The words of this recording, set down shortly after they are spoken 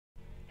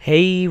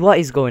Hey, what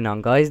is going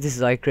on, guys? This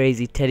is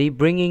iCrazyTeddy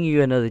bringing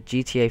you another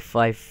GTA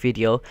 5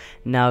 video.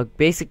 Now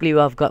basically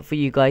what I've got for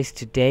you guys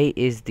today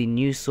is the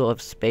new sort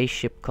of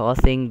spaceship car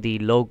thing, the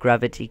low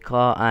gravity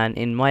car, and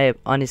in my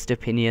honest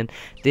opinion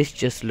this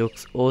just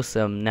looks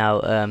awesome. Now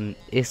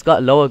it's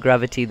got lower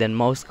gravity than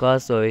most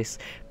cars, so it's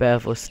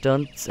better for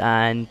stunts,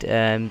 and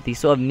the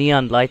sort of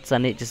neon lights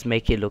on it just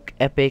make it look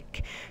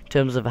epic. In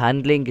terms of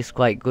handling, is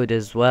quite good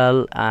as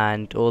well,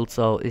 and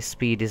also its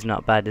speed is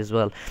not bad as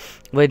well.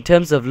 But in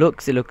terms of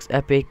looks, it looks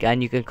epic,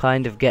 and you can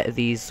kind of get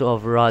these sort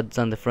of rods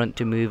on the front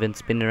to move and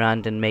spin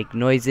around and make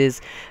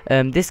noises.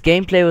 This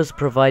gameplay was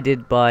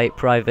provided by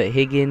Private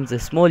Higgins, a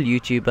small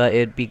YouTuber.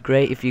 It'd be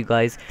great if you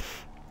guys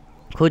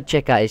could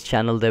check out his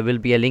channel. There will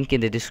be a link in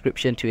the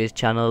description to his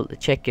channel.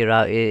 Check it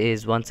out. It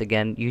is once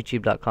again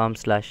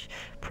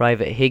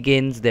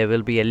youtube.com/privatehiggins. There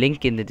will be a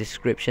link in the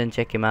description.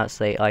 Check him out.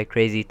 Say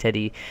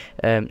iCrazyTeddy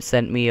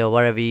sent me, or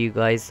whatever, you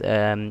guys.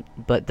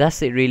 But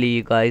that's it really,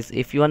 you guys.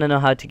 If you want to know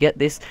how to get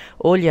this,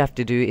 all you have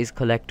to do is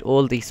collect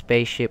all the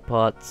spaceship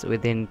parts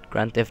within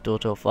Grand Theft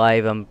Auto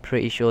 5. I'm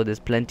pretty sure there's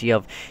plenty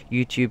of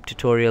YouTube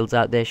tutorials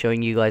out there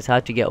showing you guys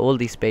how to get all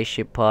these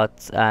spaceship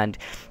parts, and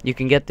you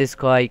can get this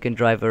car. You can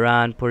drive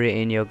around, put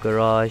it in your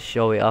garage,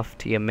 show it off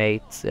to your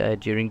mates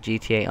during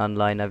GTA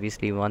Online,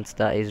 obviously, once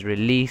that is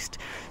released.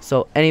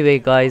 So anyway,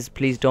 guys,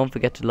 please don't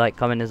forget to like,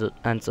 comment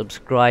and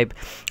subscribe.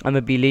 I'm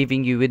gonna be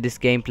leaving you with this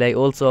gameplay.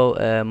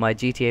 Also my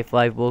GTA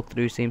 5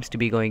 walkthrough seems to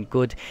be going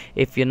good.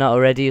 If you're not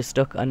already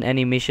stuck on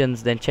any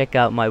missions, then check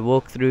out my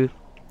walkthrough.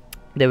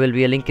 There will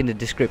be a link in the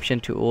description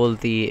to all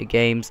the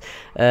games.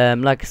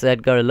 Like I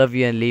said, gotta love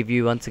you and leave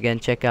you. Once again,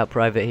 check out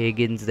Private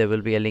Higgins. There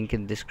will be a link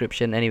in the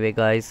description. Anyway,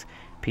 guys,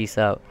 peace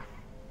out.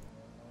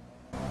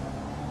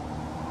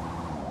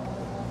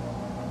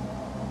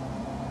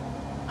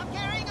 I'm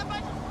carrying a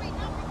bunch of sweet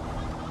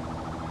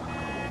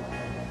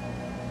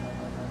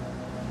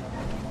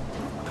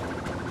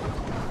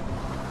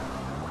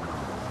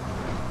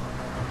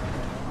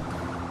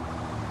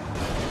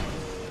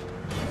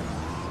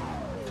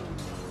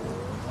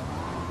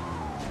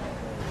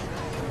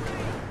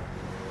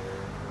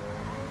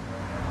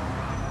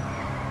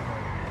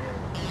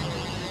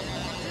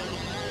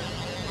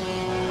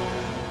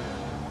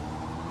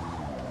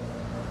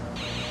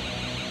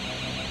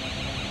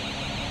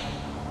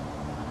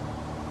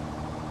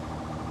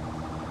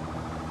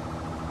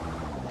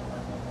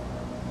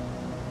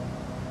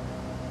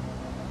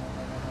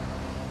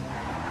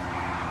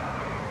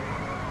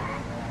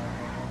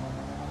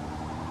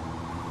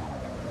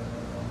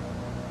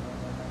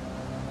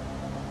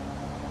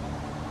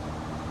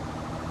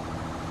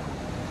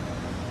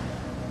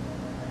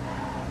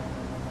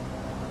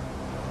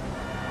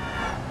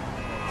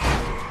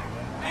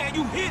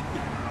You hit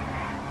me!